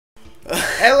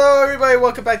Hello everybody,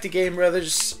 welcome back to Game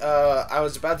Brothers. I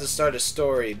was about to start a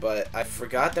story, but I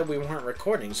forgot that we weren't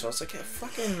recording, so I was like,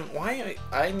 why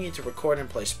I need to record and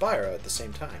play Spyro at the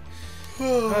same time.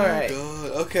 Oh, Alright.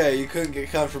 God. Okay, you couldn't get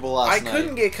comfortable last night. I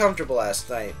couldn't get comfortable last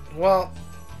night. Well,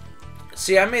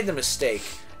 see, I made the mistake.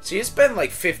 See, it's been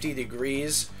like 50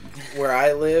 degrees where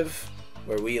I live,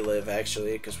 where we live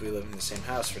actually, because we live in the same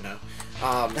house for now.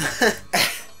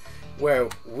 Where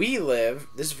we live,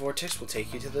 this vortex will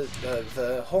take you to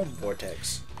the home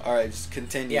vortex. Alright, just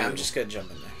continue. Yeah, I'm just gonna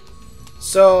jump in there.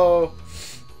 So,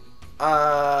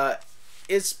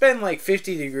 it's been like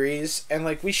 50 degrees, and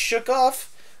like we shook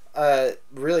off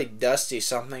really dusty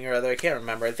something or other. I can't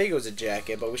remember. I think it was a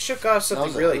jacket, but we shook off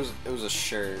something it was a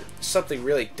shirt. Something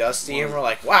really dusty, and we're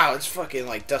like, wow, it's fucking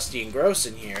like dusty and gross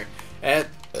in here. And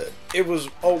it was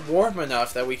warm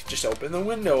enough that we could just open the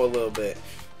window a little bit.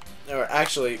 Or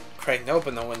actually cranked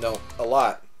open the window a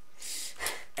lot.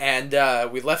 And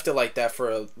we left it like that for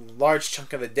a large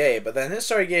chunk of the day. But then it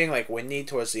started getting like windy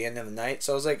towards the end of the night.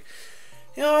 So I was like,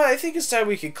 you know, I think it's time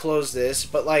we could close this.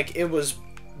 But like it was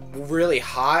really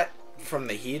hot from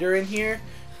the heater in here.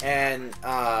 And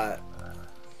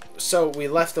so we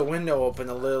left the window open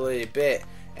a little bit.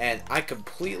 And I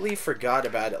completely forgot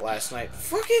about it last night.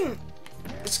 Fucking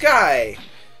this guy.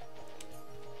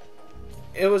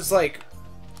 It was like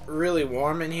really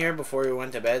warm in here before we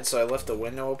went to bed, so I left the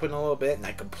window open a little bit and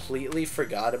I completely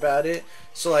forgot about it.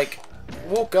 So like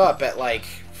woke up at like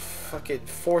fucking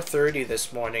 4:30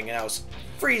 this morning and I was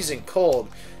freezing cold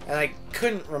and I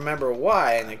couldn't remember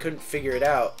why and I couldn't figure it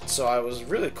out. So I was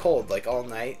really cold like all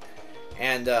night,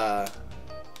 and I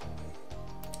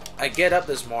get up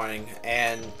this morning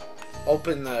and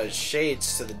open the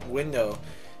shades to the window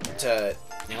to,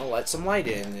 you know, let some light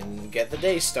in and get the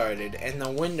day started, and the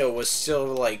window was still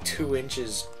like 2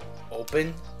 inches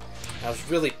open. I was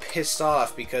really pissed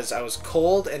off because I was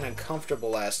cold and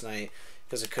uncomfortable last night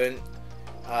because I couldn't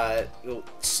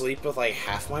sleep with like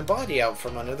half my body out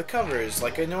from under the covers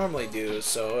like I normally do,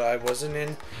 so I wasn't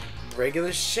in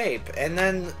regular shape. And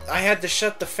then I had to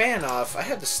shut the fan off. I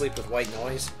had to sleep with white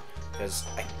noise because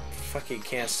I fucking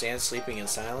can't stand sleeping in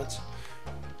silence.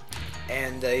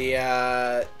 And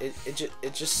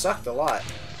it just sucked a lot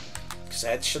because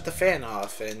I had to shut the fan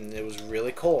off and it was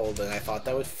really cold, and I thought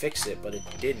that would fix it, but it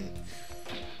didn't.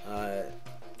 I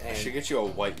should get you a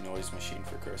white noise machine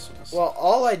for Christmas. Well,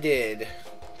 all I did,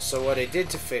 so what I did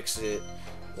to fix it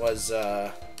was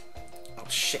oh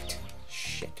shit.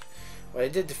 What I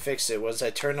did to fix it was I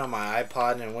turned on my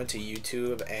iPod and went to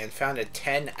YouTube and found a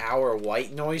 10-hour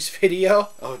white noise video.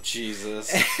 Oh,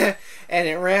 Jesus. And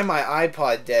it ran my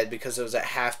iPod dead because it was at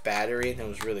half battery and it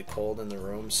was really cold in the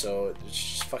room, so it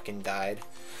just fucking died.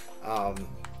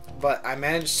 But I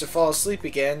managed to fall asleep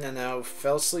again, and I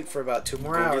fell asleep for about 2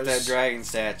 more hours. Go get that dragon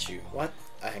statue. What?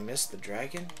 I missed the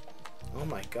dragon? Oh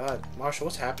my god. Marshall,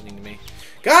 what's happening to me?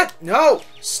 God, no!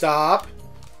 Stop!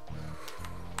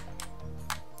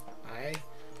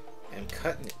 I'm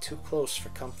cutting it too close for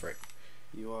comfort.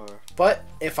 You are. But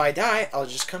if I die, I'll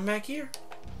just come back here.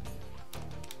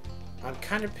 I'm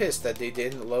kind of pissed that they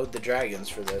didn't load the dragons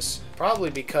for this.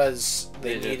 Probably because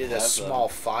they needed a small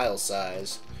file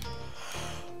size.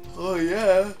 Oh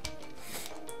yeah.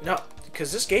 No,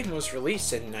 because this game was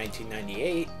released in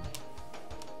 1998.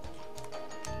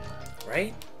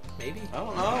 Right? Maybe? I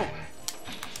don't know.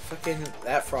 Fucking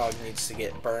that frog needs to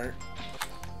get burnt.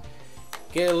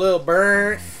 Get a little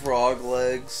burnt. Frog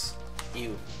legs.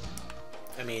 Ew.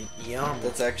 I mean, yum.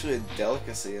 That's actually a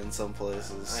delicacy in some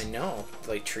places. I know.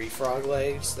 Like tree frog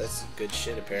legs. That's good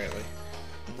shit, apparently.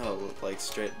 No, like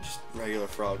straight, just regular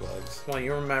frog legs. Well,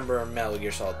 you remember Metal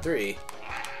Gear Solid 3.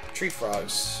 Tree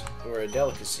frogs were a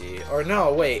delicacy. Or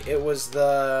no, wait. It was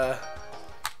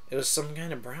some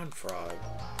kind of brown frog,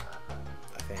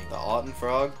 I think. The Autumn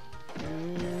frog?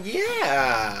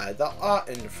 Yeah, the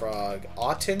Autumn frog.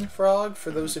 Autumn frog,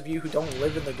 for those of you who don't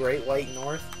live in the Great White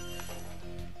North.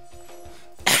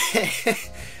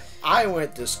 I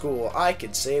went to school. I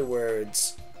could say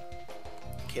words.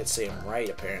 Can't say them right,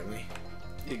 apparently.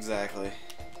 Exactly.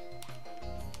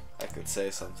 I could say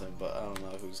something, but I don't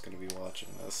know who's going to be watching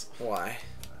this. Why?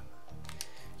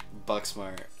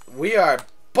 Bucksmart. We are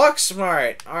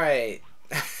Bucksmart! Alright.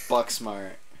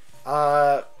 Bucksmart.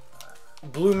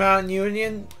 Blue Mountain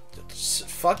Union,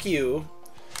 fuck you.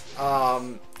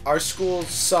 Our school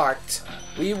sucked.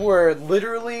 We were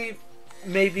literally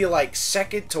maybe like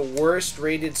second to worst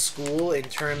rated school in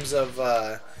terms of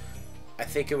I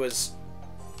think it was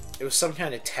some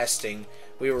kind of testing.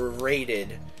 We were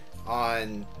rated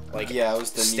on like it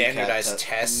was the standardized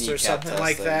tests or something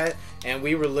like that, and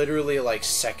we were literally like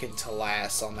second to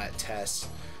last on that test.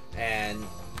 And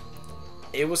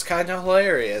It was kind of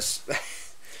hilarious.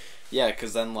 Yeah,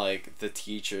 because then, like, the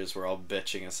teachers were all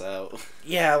bitching us out.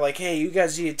 Yeah, like, hey, you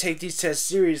guys need to take these tests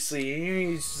seriously. You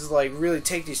need to, like, really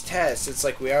take these tests. It's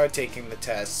like, we are taking the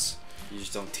tests. You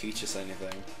just don't teach us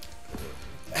anything.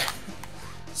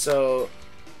 So,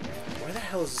 where the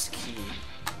hell is this key?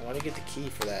 I want to get the key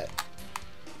for that.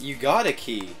 You got a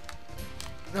key.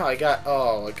 No, I got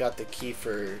the key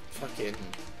for fucking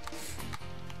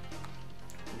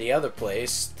the other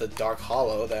place, the Dark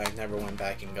Hollow that I never went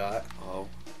back and got. Oh.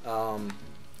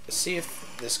 Let's see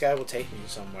if this guy will take me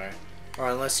somewhere. Or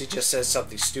unless he just says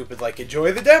something stupid like,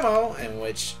 enjoy the demo, in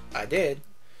which I did.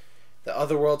 The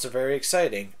other worlds are very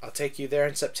exciting. I'll take you there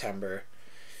in September.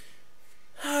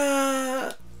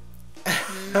 Like,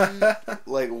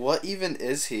 what even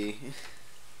is he?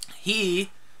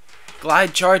 He,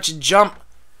 glide, charge, and jump,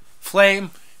 flame,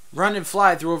 run and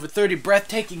fly through over 30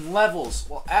 breathtaking levels.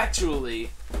 Well, actually,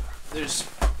 there's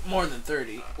more than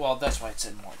 30. Well, that's why it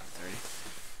said more than 30.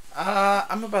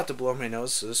 I'm about to blow my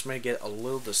nose, so this may get a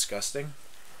little disgusting.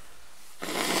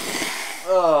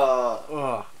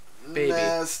 Oh, baby.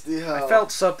 Nasty hell. I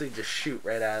felt something just shoot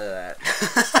right out of that.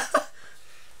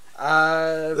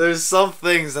 There's some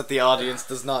things that the audience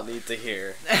does not need to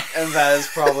hear, and that is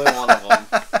probably one of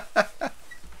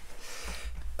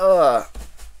them.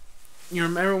 You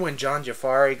remember when John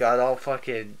Jafari got all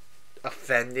fucking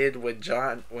offended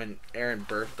when Aaron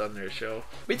burped on their show?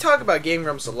 We talk about Game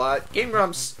Grumps a lot. Game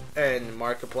Grumps and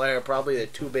Markiplier are probably the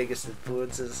two biggest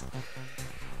influences.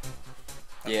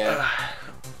 Yeah.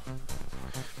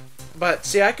 But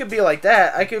see, I could be like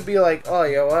that. I could be like, oh,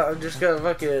 you know what? I'm just gonna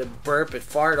fucking burp and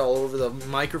fart all over the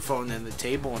microphone and the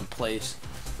table in place.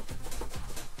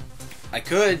 I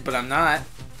could, but I'm not.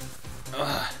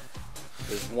 Ugh.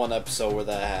 There's one episode where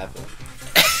that happened.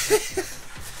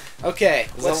 Okay,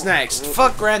 what's next?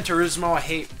 Fuck Gran Turismo. I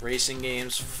hate racing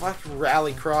games. Fuck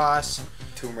Rallycross.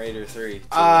 Tomb Raider 3.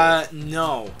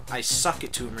 No. I suck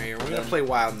at Tomb Raider. We're gonna play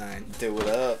Wild 9. Do it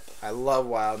up. I love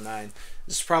Wild 9.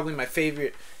 This is probably my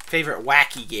favorite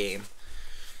wacky game.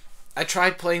 I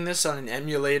tried playing this on an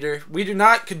emulator. We do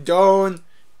not condone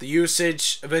the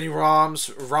usage of any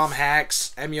ROMs, ROM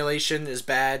hacks. Emulation is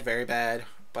bad, very bad.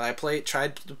 But I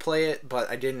tried to play it, but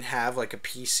I didn't have like a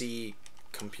PC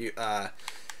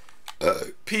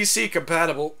PC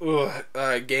compatible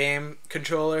game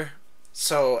controller.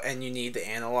 So, and you need the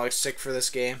analog stick for this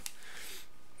game,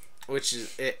 which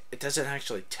is it doesn't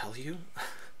actually tell you,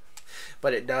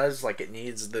 but it does. Like, it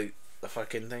needs the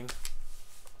fucking thing.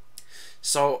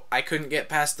 So I couldn't get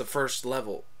past the first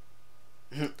level.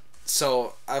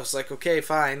 So I was like, okay,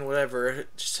 fine, whatever.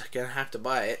 Just gonna have to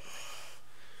buy it.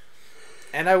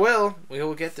 And I will. We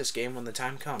will get this game when the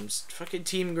time comes. Fucking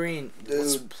Team Green. Dude,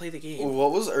 let's play the game.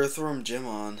 What was Earthworm Jim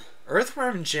on?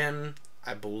 Earthworm Jim,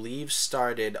 I believe,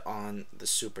 started on the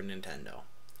Super Nintendo.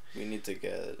 We need to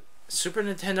get Super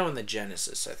Nintendo and the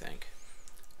Genesis, I think.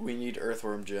 We need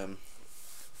Earthworm Jim.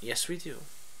 Yes, we do.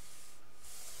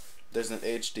 There's an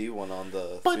HD one on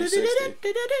the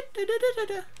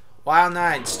 360. Wild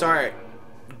 9, start.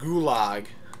 Gulag.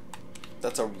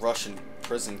 That's a Russian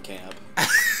prison camp.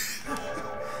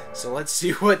 So let's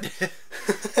see what...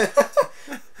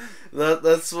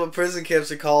 That's what prison camps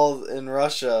are called in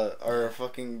Russia, are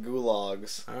fucking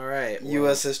gulags. Alright. Well,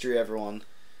 U.S. history, everyone.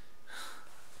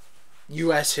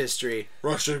 U.S. history.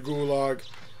 Russia Gulag.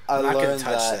 I'm not going to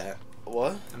touch that.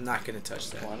 What? I'm not going to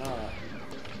touch that. Why not?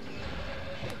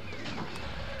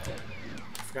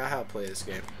 I forgot how to play this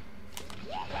game.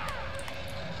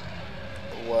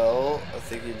 Well, I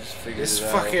think you just figured This it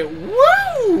out. fucking...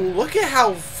 Woo! Look at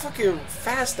how fucking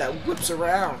fast that whips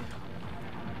around.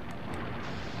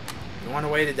 You want a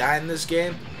way to die in this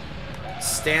game?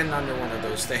 Stand under one of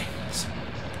those things.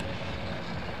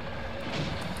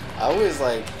 I always,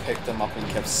 like, picked them up and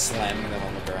kept slamming them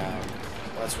on the ground.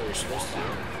 Well, that's what you're supposed to do.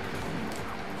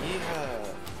 Yeah.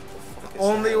 The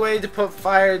only way to put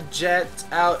fire jets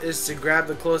out is to grab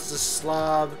the closest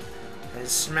slob and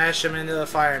smash them into the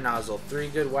fire nozzle. 3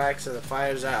 good whacks and the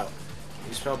fire's out.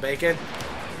 You spell bacon?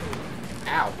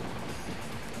 Ow.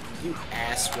 You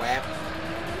ass swap.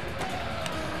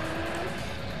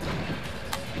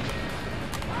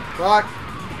 Fuck.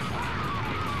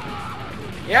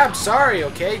 Yeah, I'm sorry,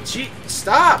 okay? Gee,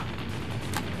 stop!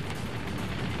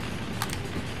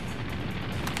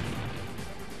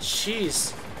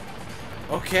 Jeez.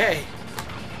 Okay.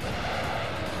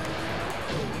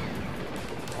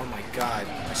 Oh my god.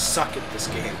 I suck at this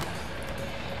game.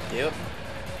 Yep.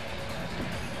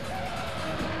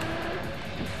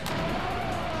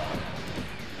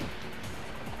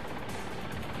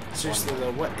 Seriously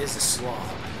though, what is a slob?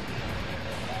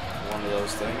 One of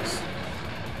those things.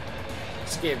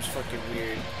 This game's fucking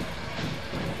weird.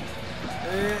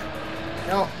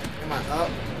 No, come on. Oh.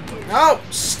 No!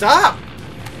 Stop!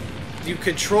 You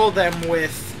control them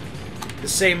with the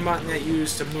same button that you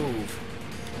used to move.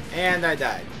 And I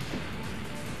died.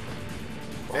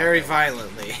 Very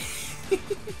violently.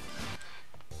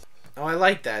 Oh, I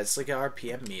like that. It's like an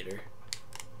RPM meter.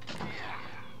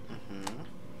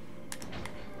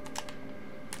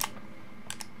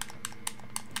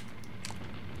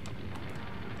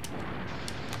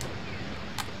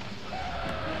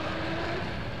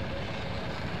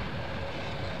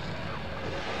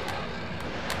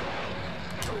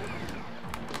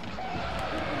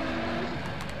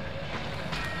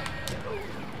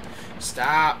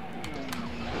 Stop.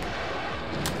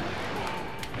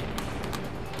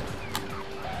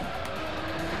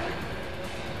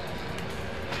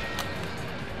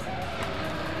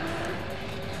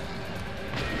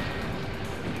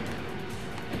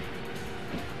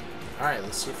 Alright,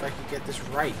 let's see if I can get this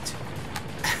right.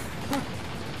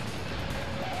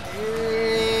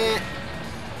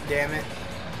 Damn it.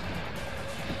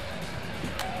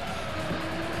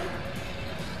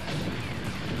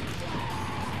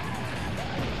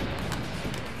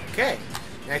 Okay,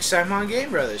 next time on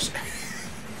Game Brothers.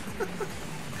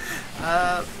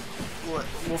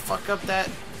 We'll fuck up that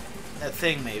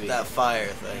thing maybe. That fire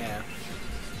thing. Yeah.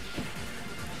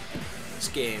 This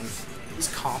game is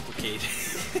complicated.